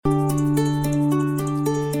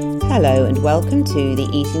Hello and welcome to the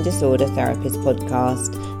Eating Disorder Therapist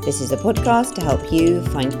podcast. This is a podcast to help you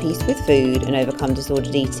find peace with food and overcome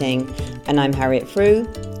disordered eating. And I'm Harriet Frew,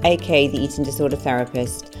 aka the Eating Disorder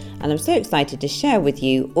Therapist. And I'm so excited to share with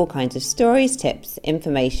you all kinds of stories, tips,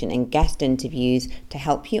 information and guest interviews to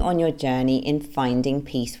help you on your journey in finding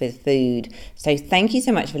peace with food. So thank you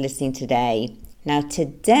so much for listening today. Now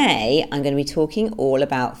today I'm going to be talking all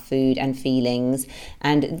about food and feelings,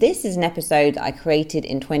 and this is an episode that I created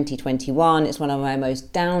in 2021. It's one of my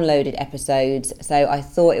most downloaded episodes, so I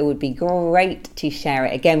thought it would be great to share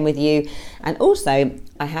it again with you. And also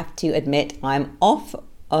I have to admit I'm off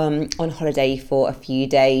on holiday for a few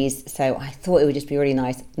days, so I thought it would just be really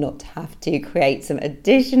nice not to have to create some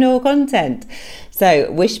additional content. So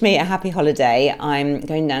wish me a happy holiday. I'm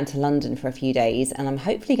going down to London for a few days, and I'm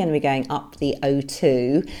hopefully going to be going up the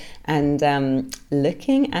O2 and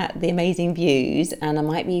looking at the amazing views, and I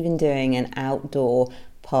might be even doing an outdoor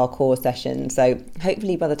parkour session. So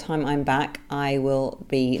hopefully by the time I'm back I will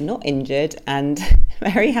be not injured and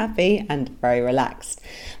very happy and very relaxed.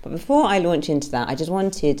 But before I launch into that, I just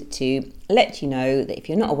wanted to let you know that if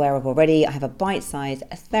you're not aware of already, I have a bite-sized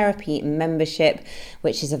therapy membership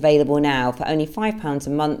which is available now. For only £5 a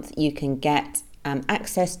month you can get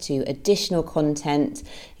access to additional content,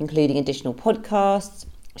 including additional podcasts,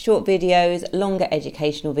 short videos, longer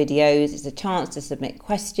educational videos. It's a chance to submit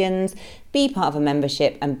questions, be part of a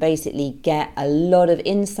membership and basically get a lot of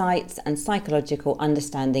insights and psychological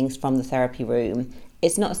understandings from the therapy room.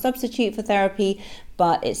 It's not a substitute for therapy,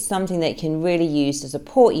 but it's something that you can really use to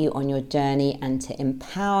support you on your journey and to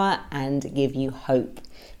empower and give you hope.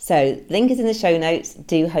 So link is in the show notes.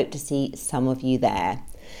 Do hope to see some of you there.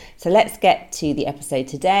 So let's get to the episode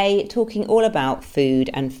today, talking all about food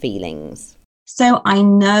and feelings. So I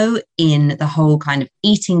know in the whole kind of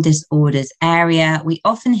eating disorders area, we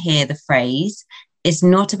often hear the phrase, it's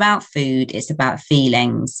not about food, it's about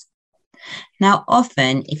feelings. Now,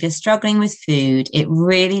 often if you're struggling with food, it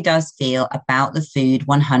really does feel about the food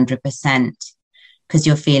 100%, because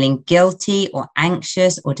you're feeling guilty or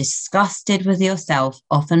anxious or disgusted with yourself,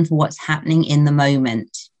 often for what's happening in the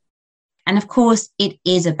moment. And of course, it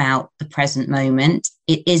is about the present moment.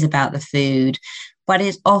 It is about the food, but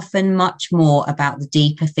it's often much more about the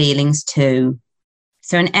deeper feelings too.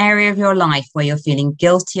 So an area of your life where you're feeling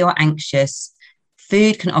guilty or anxious,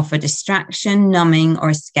 food can offer distraction, numbing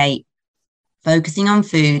or escape. Focusing on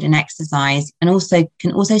food and exercise can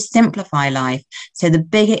also simplify life. So the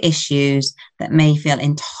bigger issues that may feel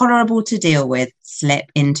intolerable to deal with slip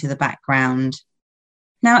into the background.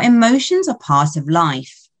 Now, emotions are part of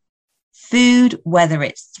life. Food, whether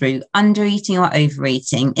it's through undereating or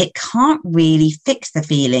overeating, it can't really fix the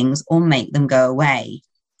feelings or make them go away.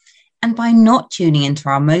 And by not tuning into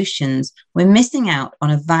our emotions, we're missing out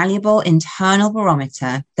on a valuable internal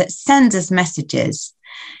barometer that sends us messages.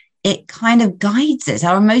 It kind of guides us.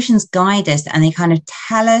 Our emotions guide us and they kind of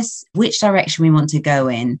tell us which direction we want to go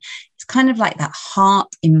in. It's kind of like that heart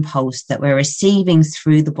impulse that we're receiving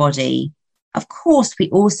through the body. Of course, we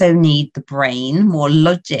also need the brain, more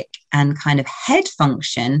logic and kind of head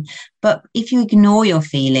function. But if you ignore your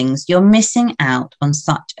feelings, you're missing out on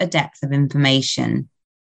such a depth of information.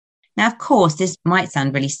 Now, of course, this might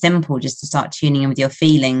sound really simple just to start tuning in with your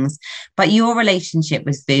feelings, but your relationship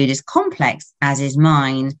with food is complex, as is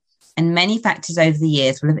mine. And many factors over the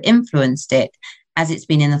years will have influenced it, as it's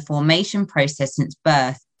been in the formation process since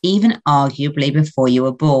birth, even arguably before you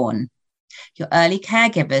were born. Your early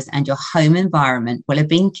caregivers and your home environment will have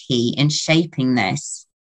been key in shaping this.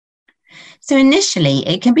 So initially,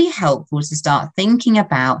 it can be helpful to start thinking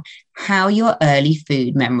about how your early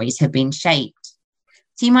food memories have been shaped.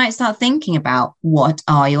 So you might start thinking about, what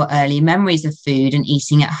are your early memories of food and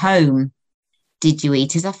eating at home? Did you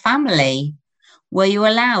eat as a family? Were you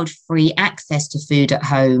allowed free access to food at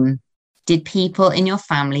home? Did people in your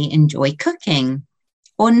family enjoy cooking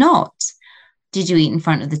or not? Did you eat in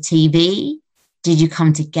front of the TV? Did you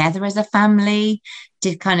come together as a family?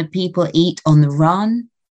 Did kind of people eat on the run?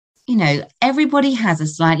 You know, everybody has a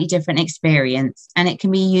slightly different experience and it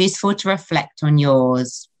can be useful to reflect on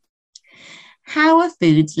yours. How are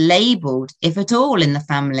foods labelled, if at all, in the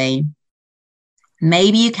family?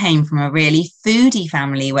 Maybe you came from a really foodie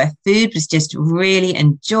family where food was just really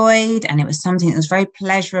enjoyed and it was something that was very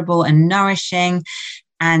pleasurable and nourishing,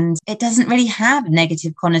 and it doesn't really have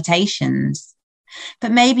negative connotations.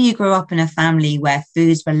 But maybe you grew up in a family where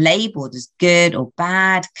foods were labelled as good or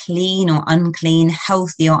bad, clean or unclean,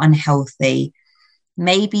 healthy or unhealthy.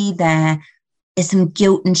 Maybe there is some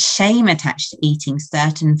guilt and shame attached to eating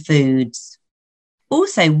certain foods.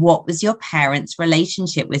 Also, what was your parents'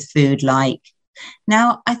 relationship with food like?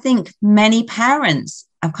 Now, I think many parents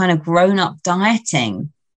have kind of grown up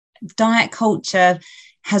dieting. Diet culture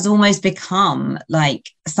has almost become like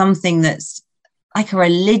something that's like a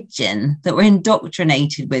religion that we're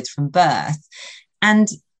indoctrinated with from birth. And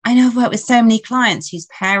I know I've worked with so many clients whose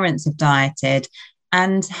parents have dieted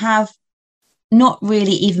and have not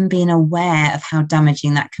really even been aware of how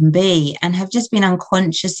damaging that can be, and have just been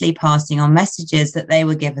unconsciously passing on messages that they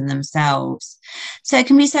were given themselves. So it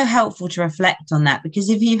can be so helpful to reflect on that, because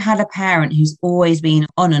if you've had a parent who's always been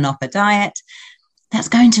on and off a diet, that's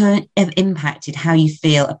going to have impacted how you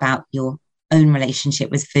feel about your own relationship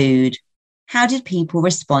with food. How did people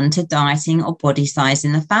respond to dieting or body size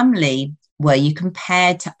in the family? Were you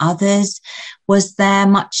compared to others? Was there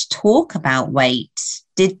much talk about weight?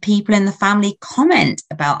 Did people in the family comment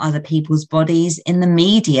about other people's bodies in the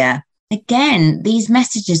media? Again, these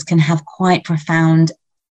messages can have quite profound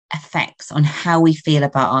effects on how we feel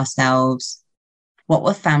about ourselves. What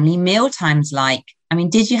were family meal times like? I mean,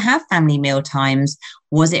 did you have family meal times?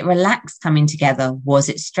 Was it relaxed coming together? Was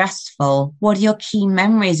it stressful? What are your key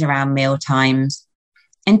memories around meal times?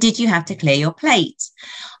 And did you have to clear your plate?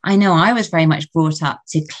 I know I was very much brought up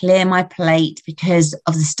to clear my plate because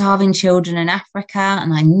of the starving children in Africa,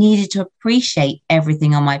 and I needed to appreciate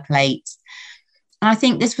everything on my plate. And I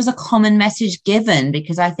think this was a common message given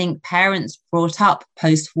because I think parents brought up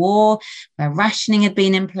post-war, where rationing had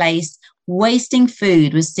been in place, wasting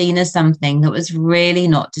food was seen as something that was really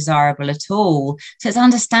not desirable at all. So it's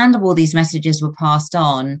understandable these messages were passed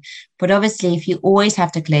on. But obviously, if you always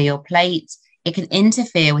have to clear your plate, it can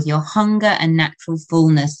interfere with your hunger and natural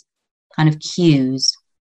fullness kind of cues.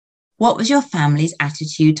 What was your family's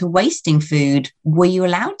attitude to wasting food? Were you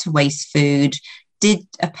allowed to waste food? Did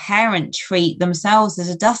a parent treat themselves as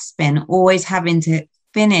a dustbin, always having to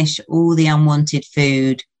finish all the unwanted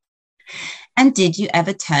food? And did you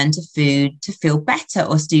ever turn to food to feel better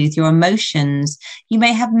or soothe your emotions? You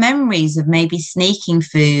may have memories of maybe sneaking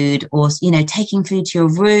food or, taking food to your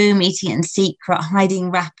room, eating it in secret,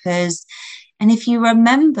 hiding wrappers. And if you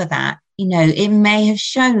remember that, it may have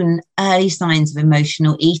shown early signs of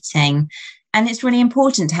emotional eating. And it's really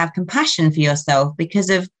important to have compassion for yourself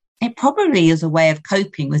because it probably is a way of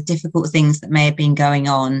coping with difficult things that may have been going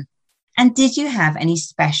on. And did you have any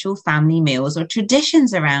special family meals or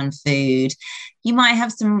traditions around food? You might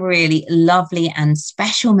have some really lovely and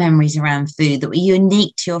special memories around food that were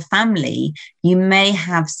unique to your family. You may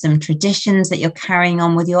have some traditions that you're carrying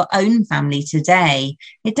on with your own family today.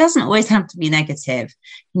 It doesn't always have to be negative.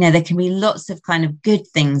 There can be lots of kind of good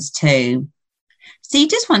things too. So you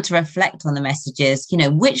just want to reflect on the messages,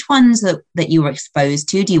 which ones that you were exposed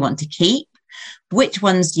to do you want to keep? Which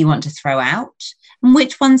ones do you want to throw out? And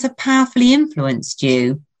which ones have powerfully influenced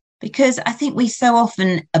you? Because I think we so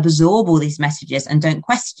often absorb all these messages and don't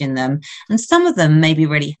question them. And some of them may be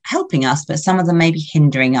really helping us, but some of them may be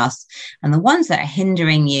hindering us. And the ones that are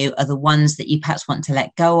hindering you are the ones that you perhaps want to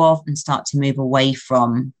let go of and start to move away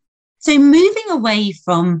from. So moving away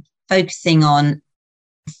from focusing on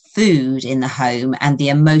food in the home and the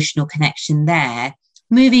emotional connection there,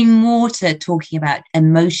 moving more to talking about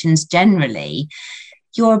emotions generally,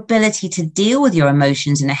 your ability to deal with your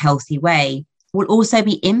emotions in a healthy way will also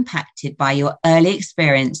be impacted by your early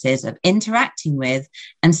experiences of interacting with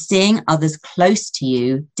and seeing others close to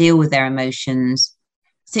you deal with their emotions.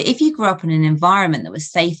 So if you grew up in an environment that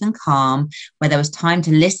was safe and calm, where there was time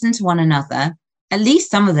to listen to one another, at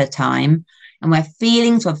least some of the time, and where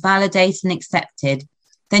feelings were validated and accepted,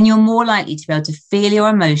 then you're more likely to be able to feel your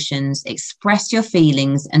emotions, express your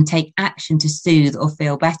feelings, and take action to soothe or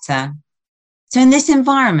feel better. So in this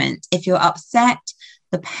environment, if you're upset,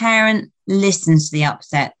 the parent listens to the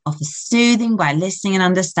upset, offers soothing by listening and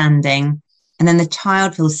understanding, and then the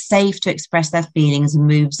child feels safe to express their feelings and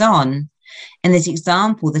moves on. In this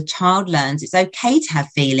example, the child learns it's okay to have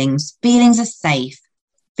feelings. Feelings are safe.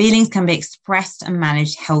 Feelings can be expressed and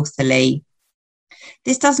managed healthily.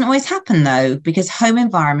 This doesn't always happen, though, because home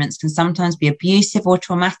environments can sometimes be abusive or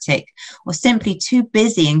traumatic, or simply too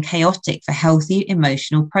busy and chaotic for healthy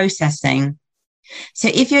emotional processing. So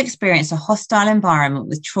if you experience a hostile environment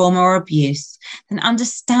with trauma or abuse, then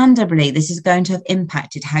understandably, this is going to have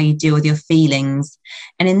impacted how you deal with your feelings.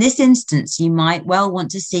 And in this instance, you might well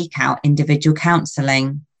want to seek out individual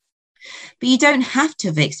counselling. But you don't have to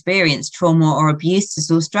have experienced trauma or abuse to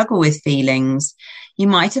still struggle with feelings. You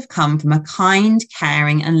might have come from a kind,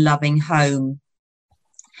 caring, and loving home.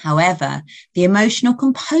 However, the emotional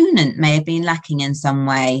component may have been lacking in some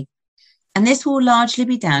way. And this will largely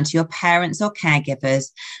be down to your parents or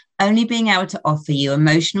caregivers only being able to offer you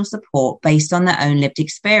emotional support based on their own lived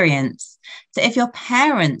experience. So if your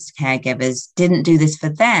parents' caregivers didn't do this for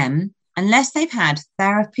them, unless they've had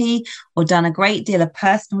therapy or done a great deal of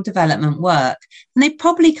personal development work, then they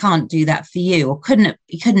probably can't do that for you, or couldn't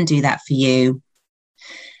do that for you.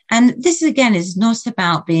 And this, again, is not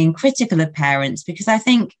about being critical of parents, because I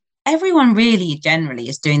think everyone really generally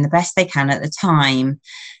is doing the best they can at the time.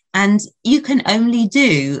 And you can only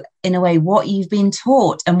do, in a way, what you've been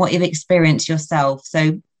taught and what you've experienced yourself.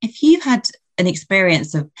 So if you've had an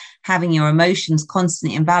experience of having your emotions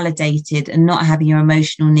constantly invalidated and not having your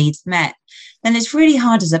emotional needs met, then it's really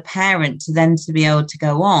hard as a parent to be able to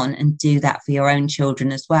go on and do that for your own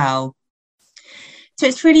children as well. So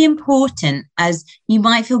it's really important, as you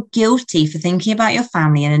might feel guilty for thinking about your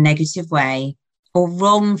family in a negative way, or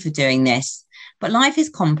wrong for doing this. But life is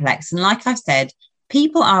complex. And like I've said,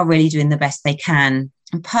 people are really doing the best they can,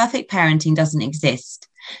 and perfect parenting doesn't exist.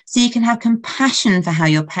 So you can have compassion for how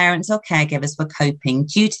your parents or caregivers were coping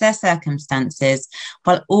due to their circumstances,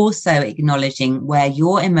 while also acknowledging where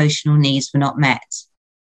your emotional needs were not met.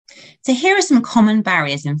 So here are some common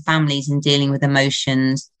barriers in families in dealing with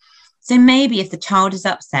emotions. So maybe if the child is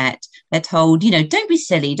upset, they're told, don't be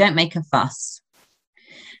silly, don't make a fuss.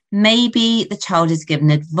 Maybe the child is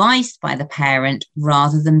given advice by the parent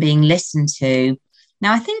rather than being listened to.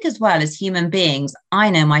 Now, I think as well, as human beings, I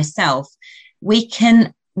know myself, we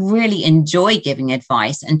can really enjoy giving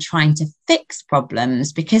advice and trying to fix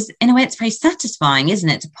problems, because in a way it's very satisfying, isn't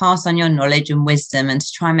it, to pass on your knowledge and wisdom and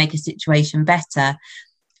to try and make a situation better.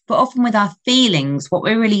 But often with our feelings, what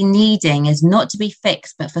we're really needing is not to be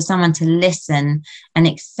fixed, but for someone to listen and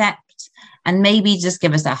accept, and maybe just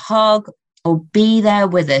give us a hug or be there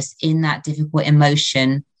with us in that difficult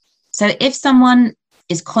emotion. So if someone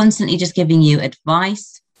is constantly just giving you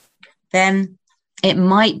advice, then it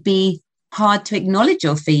might be hard to acknowledge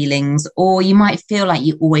your feelings, or you might feel like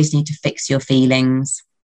you always need to fix your feelings.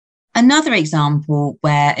 Another example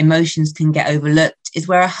where emotions can get overlooked is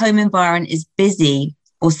where a home environment is busy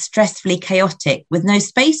or stressfully chaotic with no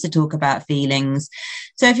space to talk about feelings.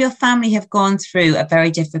 So if your family have gone through a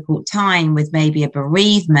very difficult time with maybe a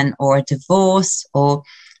bereavement or a divorce or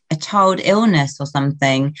a child illness or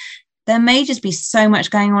something, there may just be so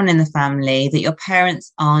much going on in the family that your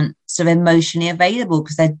parents aren't sort of emotionally available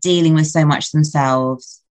because they're dealing with so much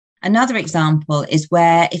themselves. Another example is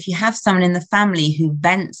where if you have someone in the family who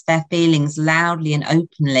vents their feelings loudly and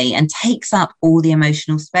openly and takes up all the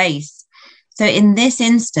emotional space. So in this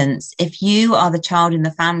instance, if you are the child in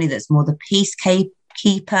the family that's more the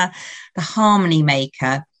peacekeeper, the harmony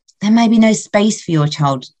maker, there may be no space for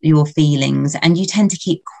your feelings, and you tend to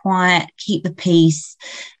keep quiet, keep the peace,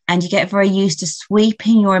 and you get very used to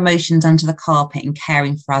sweeping your emotions under the carpet and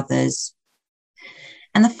caring for others.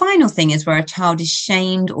 And the final thing is where a child is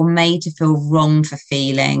shamed or made to feel wrong for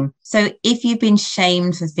feeling. So if you've been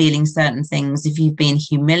shamed for feeling certain things, if you've been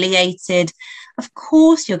humiliated, of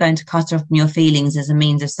course you're going to cut off from your feelings as a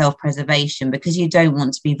means of self-preservation, because you don't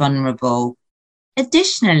want to be vulnerable.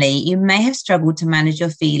 Additionally, you may have struggled to manage your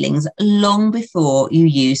feelings long before you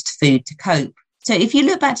used food to cope. So if you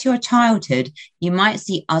look back to your childhood, you might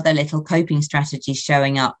see other little coping strategies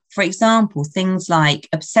showing up. For example, things like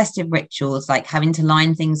obsessive rituals, like having to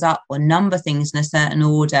line things up or number things in a certain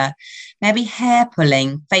order, maybe hair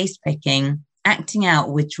pulling, face picking, acting out,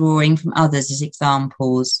 or withdrawing from others as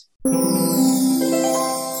examples.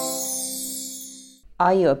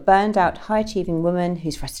 Are you a burned out, high-achieving woman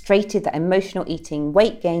who's frustrated that emotional eating,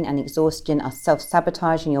 weight gain and exhaustion are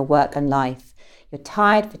self-sabotaging your work and life? You're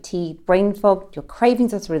tired, fatigued, brain fogged, your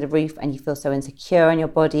cravings are through the roof, and you feel so insecure in your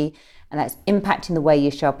body, and that's impacting the way you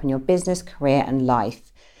show up in your business, career and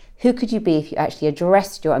life. Who could you be if you actually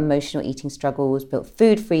addressed your emotional eating struggles, built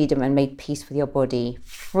food freedom and made peace with your body?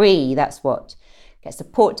 Free, that's what. Get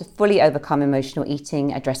support to fully overcome emotional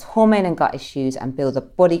eating, address hormone and gut issues, and build the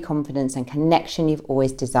body confidence and connection you've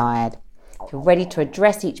always desired. If you're ready to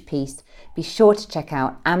address each piece, be sure to check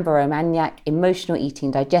out Amber Romaniak, emotional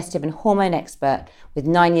eating, digestive and hormone expert with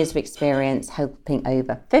 9 years of experience helping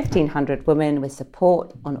over 1,500 women with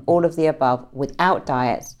support on all of the above, without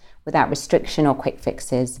diets, without restriction or quick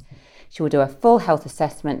fixes. She will do a full health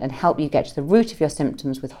assessment and help you get to the root of your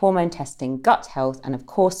symptoms with hormone testing, gut health, and of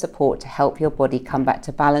course support to help your body come back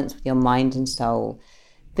to balance with your mind and soul.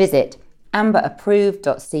 Visit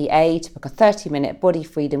amberapproved.ca to book a 30-minute body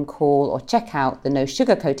freedom call, or check out the No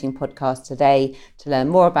Sugarcoating podcast today to learn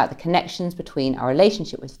more about the connections between our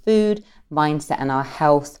relationship with food, mindset and our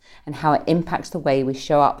health, and how it impacts the way we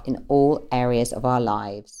show up in all areas of our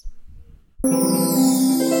lives.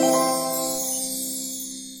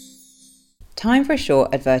 Time for a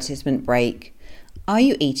short advertisement break. Are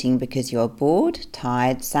you eating because you're bored,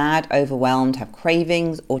 tired, sad, overwhelmed, have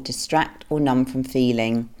cravings, or distract or numb from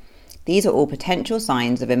feeling? These are all potential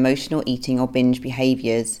signs of emotional eating or binge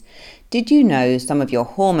behaviours. Did you know some of your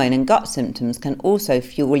hormone and gut symptoms can also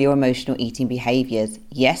fuel your emotional eating behaviours?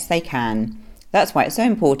 Yes, they can. That's why it's so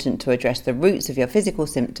important to address the roots of your physical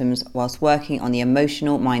symptoms whilst working on the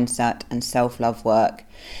emotional mindset and self-love work.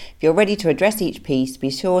 If you're ready to address each piece, be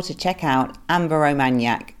sure to check out Amber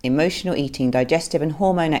Romaniak, emotional eating, digestive and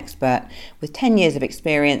hormone expert with 10 years of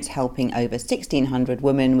experience helping over 1,600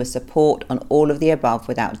 women with support on all of the above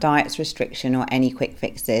without diets, restriction or any quick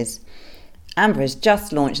fixes. Amber has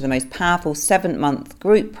just launched the most powerful 7-month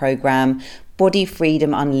group program, Body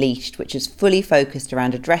Freedom Unleashed, which is fully focused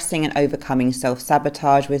around addressing and overcoming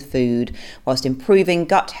self-sabotage with food, whilst improving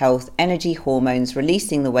gut health, energy, hormones,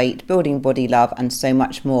 releasing the weight, building body love, and so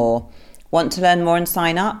much more. Want to learn more and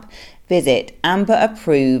sign up? Visit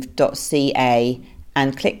amberapproved.ca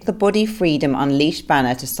and click the Body Freedom Unleashed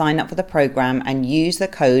banner to sign up for the program and use the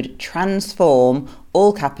code TRANSFORM,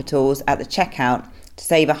 all capitals, at the checkout to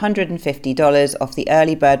save $150 off the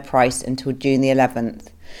early bird price until June the 11th.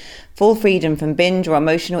 Full freedom from binge or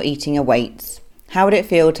emotional eating awaits. How would it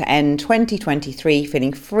feel to end 2023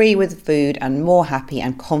 feeling free with food and more happy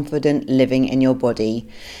and confident living in your body?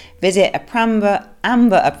 Visit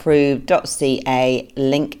amberapproved.ca,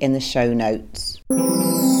 link in the show notes.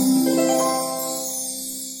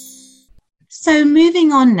 So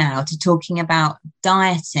moving on now to talking about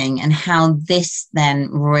dieting and how this then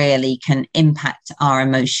really can impact our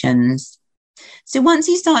emotions. So once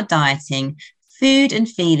you start dieting, food and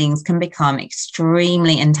feelings can become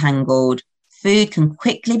extremely entangled. Food can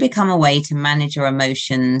quickly become a way to manage your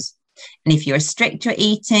emotions. And if you restrict your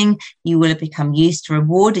eating, you will have become used to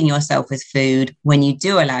rewarding yourself with food when you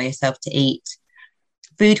do allow yourself to eat.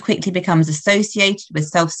 Food quickly becomes associated with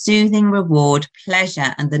self-soothing, reward,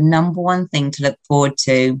 pleasure, and the number one thing to look forward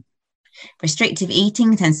to. Restrictive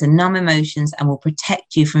eating tends to numb emotions and will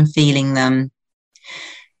protect you from feeling them.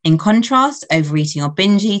 In contrast, overeating or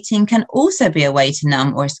binge eating can also be a way to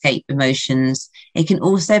numb or escape emotions. It can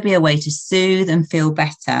also be a way to soothe and feel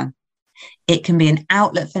better. It can be an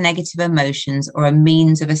outlet for negative emotions or a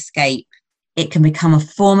means of escape. It can become a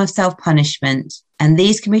form of self-punishment, and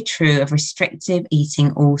these can be true of restrictive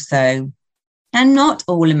eating also. And not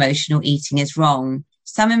all emotional eating is wrong.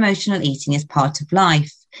 Some emotional eating is part of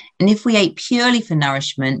life. And if we ate purely for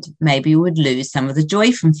nourishment, maybe we would lose some of the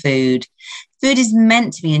joy from food. Food is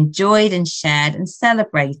meant to be enjoyed and shared and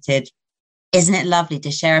celebrated. Isn't it lovely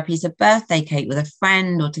to share a piece of birthday cake with a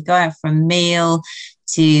friend or to go out for a meal,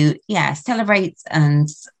 to celebrate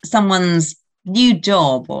someone's new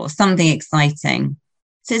job or something exciting?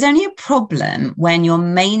 So it's only a problem when your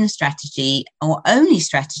main strategy or only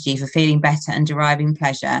strategy for feeling better and deriving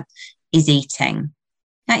pleasure is eating.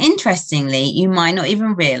 Now, interestingly, you might not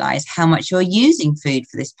even realize how much you're using food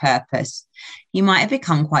for this purpose. You might have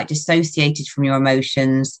become quite dissociated from your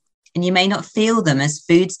emotions, and you may not feel them as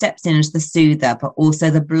food steps in as the soother, but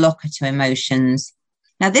also the blocker to emotions.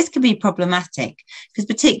 Now, this can be problematic because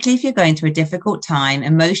particularly if you're going through a difficult time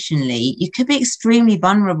emotionally, you could be extremely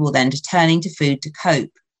vulnerable then to turning to food to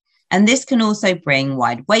cope. And this can also bring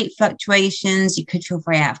wide weight fluctuations. You could feel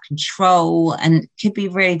very out of control and could be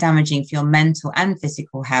really damaging for your mental and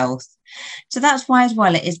physical health. So that's why as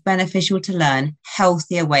well, it is beneficial to learn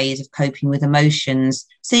healthier ways of coping with emotions.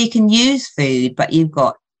 So you can use food, but you've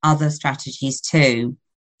got other strategies too.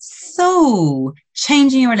 So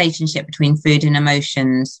changing your relationship between food and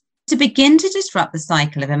emotions. To begin to disrupt the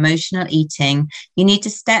cycle of emotional eating, you need to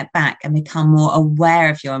step back and become more aware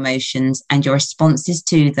of your emotions and your responses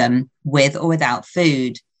to them with or without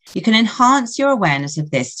food. You can enhance your awareness of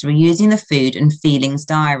this through using the food and feelings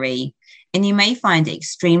diary, and you may find it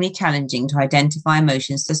extremely challenging to identify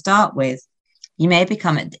emotions to start with. You may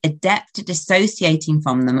become adept at dissociating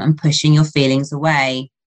from them and pushing your feelings away.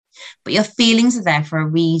 But your feelings are there for a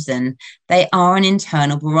reason. They are an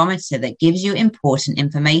internal barometer that gives you important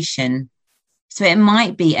information. So it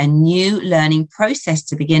might be a new learning process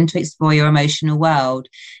to begin to explore your emotional world.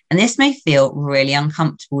 And this may feel really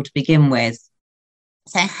uncomfortable to begin with.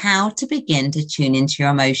 So how to begin to tune into your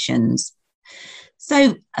emotions?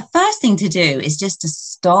 So the first thing to do is just to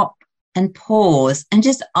stop and pause and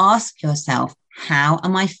just ask yourself, how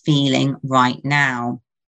am I feeling right now?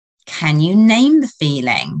 Can you name the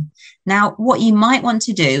feeling? Now, what you might want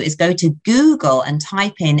to do is go to Google and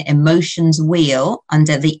type in emotions wheel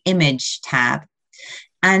under the image tab,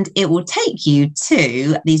 and it will take you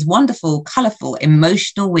to these wonderful, colorful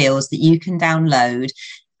emotional wheels that you can download.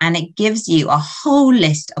 And it gives you a whole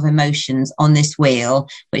list of emotions on this wheel,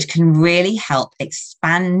 which can really help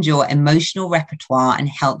expand your emotional repertoire and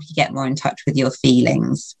help you get more in touch with your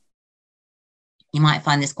feelings. You might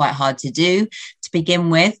find this quite hard to do to begin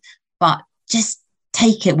with, but just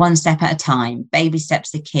take it one step at a time. Baby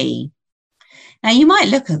steps are key. Now, you might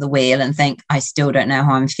look at the wheel and think, I still don't know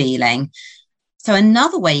how I'm feeling. So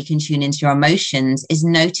another way you can tune into your emotions is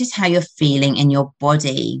notice how you're feeling in your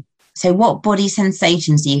body. So what body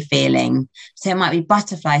sensations are you feeling? So it might be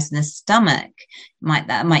butterflies in the stomach.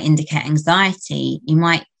 That might indicate anxiety. You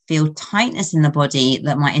might feel tightness in the body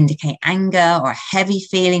that might indicate anger, or a heavy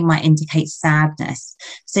feeling might indicate sadness.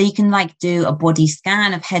 So you can do a body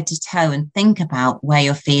scan of head to toe and think about where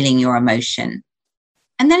you're feeling your emotion.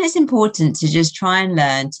 And then it's important to just try and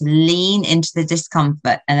learn to lean into the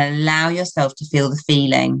discomfort and allow yourself to feel the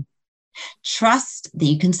feeling. Trust that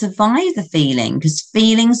you can survive the feeling, because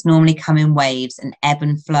feelings normally come in waves and ebb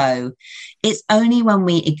and flow. It's only when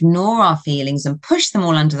we ignore our feelings and push them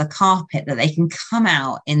all under the carpet that they can come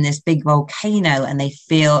out in this big volcano and they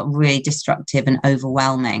feel really destructive and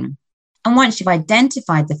overwhelming. And once you've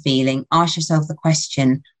identified the feeling, ask yourself the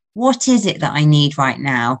question, what is it that I need right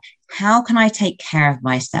now? How can I take care of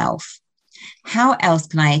myself? How else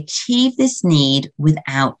can I achieve this need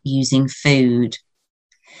without using food?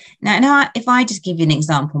 Now, if I just give you an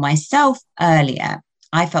example myself earlier,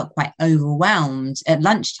 I felt quite overwhelmed. At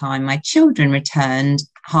lunchtime, my children returned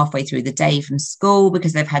halfway through the day from school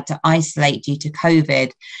because they've had to isolate due to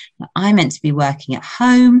COVID. I'm meant to be working at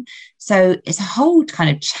home. So it's a whole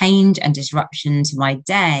kind of change and disruption to my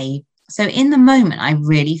day. So in the moment, I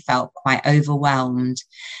really felt quite overwhelmed.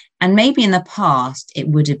 And maybe in the past, it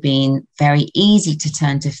would have been very easy to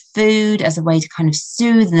turn to food as a way to kind of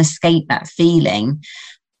soothe and escape that feeling.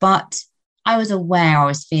 But I was aware I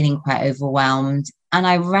was feeling quite overwhelmed, and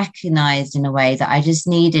I recognized in a way that I just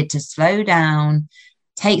needed to slow down,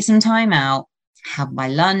 take some time out, have my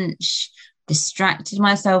lunch, distracted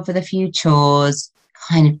myself with a few chores,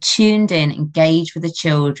 kind of tuned in, engaged with the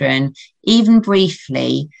children, even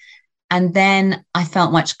briefly. And then I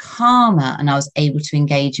felt much calmer and I was able to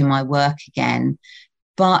engage in my work again.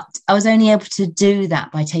 But I was only able to do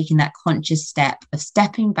that by taking that conscious step of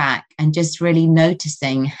stepping back and just really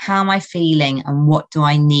noticing how am I feeling and what do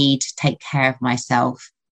I need to take care of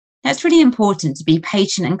myself. Now, it's really important to be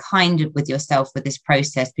patient and kind with yourself with this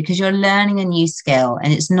process, because you're learning a new skill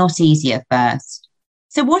and it's not easy at first.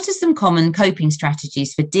 So what are some common coping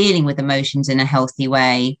strategies for dealing with emotions in a healthy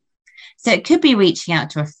way? So it could be reaching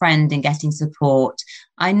out to a friend and getting support.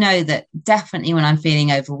 I know that definitely when I'm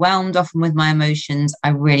feeling overwhelmed, often with my emotions, I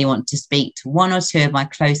really want to speak to one or two of my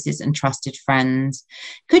closest and trusted friends.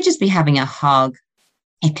 It could just be having a hug.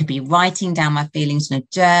 It could be writing down my feelings in a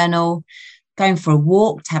journal, going for a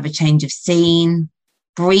walk to have a change of scene,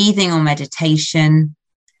 breathing or meditation,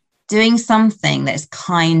 doing something that is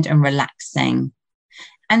kind and relaxing.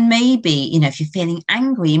 And maybe, if you're feeling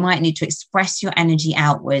angry, you might need to express your energy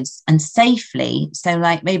outwards and safely. So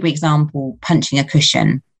maybe example, punching a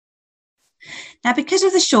cushion. Now, because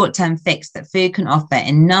of the short-term fix that food can offer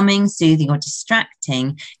in numbing, soothing or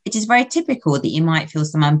distracting, it is very typical that you might feel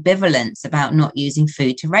some ambivalence about not using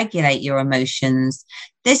food to regulate your emotions.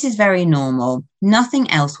 This is very normal. Nothing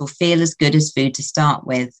else will feel as good as food to start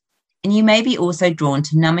with. And you may be also drawn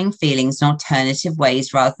to numbing feelings in alternative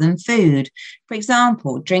ways rather than food. For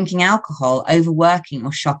example, drinking alcohol, overworking,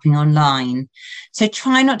 or shopping online. So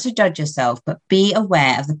try not to judge yourself, but be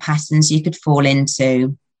aware of the patterns you could fall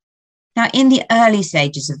into. Now, in the early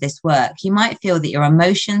stages of this work, you might feel that your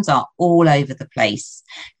emotions are all over the place.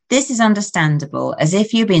 This is understandable, as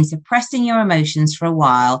if you've been suppressing your emotions for a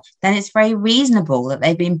while, then it's very reasonable that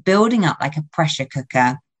they've been building up like a pressure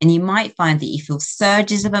cooker. And you might find that you feel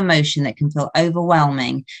surges of emotion that can feel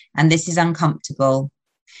overwhelming, and this is uncomfortable.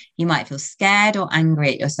 You might feel scared or angry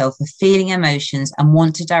at yourself for feeling emotions and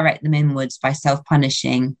want to direct them inwards by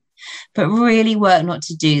self-punishing. But really work not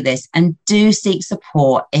to do this, and do seek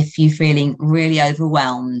support if you're feeling really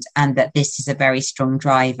overwhelmed and that this is a very strong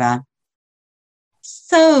driver.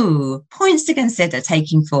 So, points to consider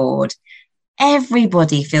taking forward.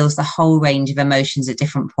 Everybody feels the whole range of emotions at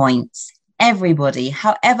different points. Everybody,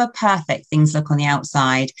 however perfect things look on the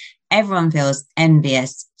outside, everyone feels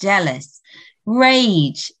envious, jealous,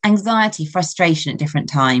 rage, anxiety, frustration at different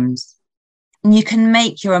times. And you can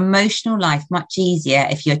make your emotional life much easier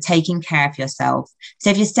if you're taking care of yourself. So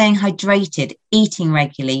if you're staying hydrated, eating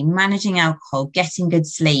regularly, managing alcohol, getting good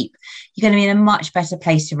sleep, you're going to be in a much better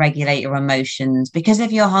place to regulate your emotions. Because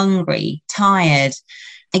if you're hungry, tired,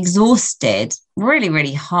 exhausted, really,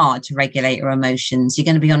 really hard to regulate your emotions. You're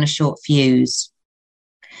going to be on a short fuse.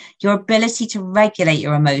 Your ability to regulate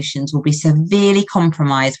your emotions will be severely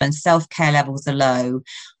compromised when self-care levels are low.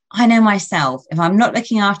 I know myself, if I'm not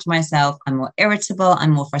looking after myself, I'm more irritable,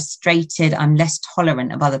 I'm more frustrated, I'm less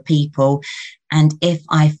tolerant of other people. And if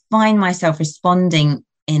I find myself responding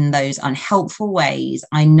in those unhelpful ways,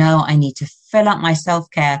 I know I need to fill up my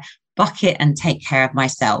self-care bucket and take care of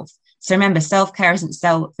myself. So remember, self-care isn't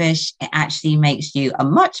selfish. It actually makes you a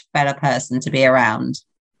much better person to be around.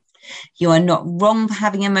 You are not wrong for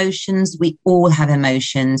having emotions. We all have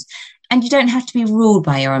emotions. And you don't have to be ruled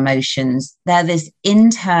by your emotions. They're this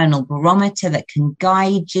internal barometer that can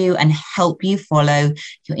guide you and help you follow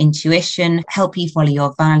your intuition, help you follow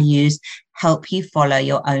your values, help you follow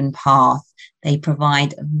your own path. They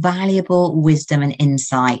provide valuable wisdom and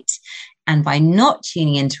insight. And by not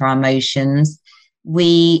tuning into our emotions,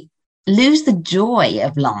 we lose the joy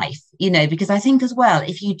of life, because I think as well,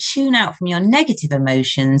 if you tune out from your negative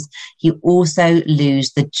emotions, you also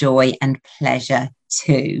lose the joy and pleasure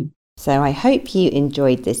too. So I hope you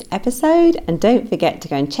enjoyed this episode, and don't forget to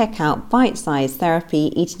go and check out Bite Size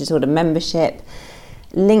Therapy Eating Disorder membership.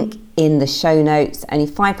 Link in the show notes, only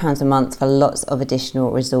 £5 a month for lots of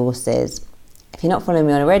additional resources. If you're not following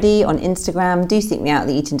me already on Instagram, do seek me out,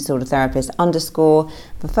 the Eating Disorder Therapist _.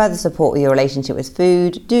 For further support with your relationship with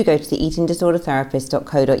food, do go to the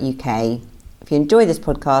eatingdisordertherapist.co.uk. If you enjoy this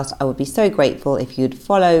podcast, I would be so grateful if you'd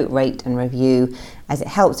follow, rate and review, as it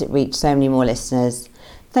helps it reach so many more listeners.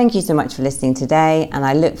 Thank you so much for listening today, and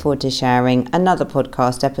I look forward to sharing another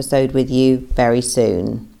podcast episode with you very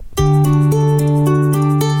soon.